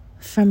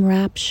From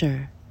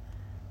Rapture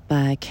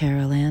by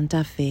Carol Ann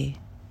Duffy.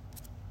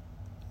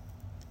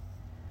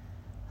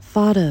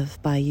 Thought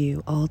of by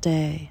you all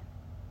day,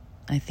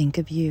 I think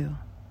of you.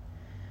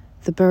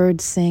 The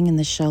birds sing in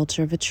the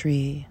shelter of a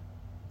tree,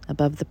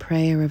 above the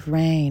prayer of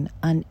rain,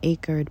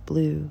 unacred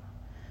blue.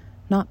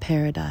 Not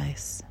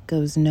paradise,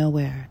 goes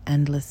nowhere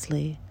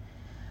endlessly.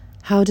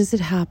 How does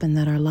it happen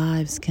that our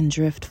lives can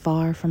drift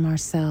far from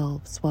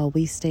ourselves while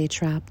we stay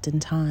trapped in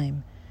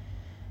time,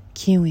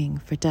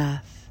 queuing for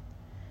death?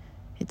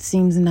 It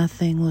seems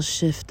nothing will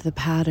shift the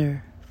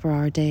patter for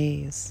our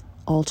days,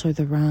 alter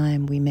the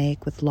rhyme we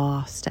make with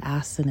loss to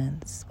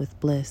assonance, with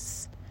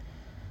bliss.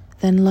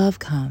 Then love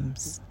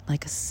comes,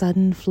 like a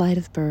sudden flight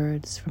of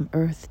birds from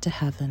earth to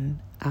heaven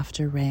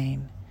after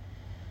rain.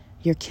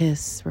 Your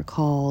kiss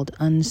recalled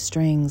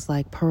unstrings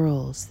like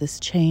pearls, this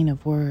chain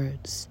of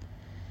words.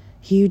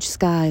 Huge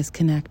skies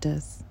connect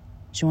us,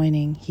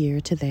 joining here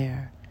to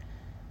there.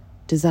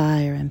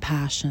 Desire and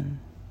passion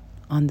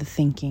on the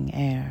thinking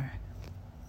air.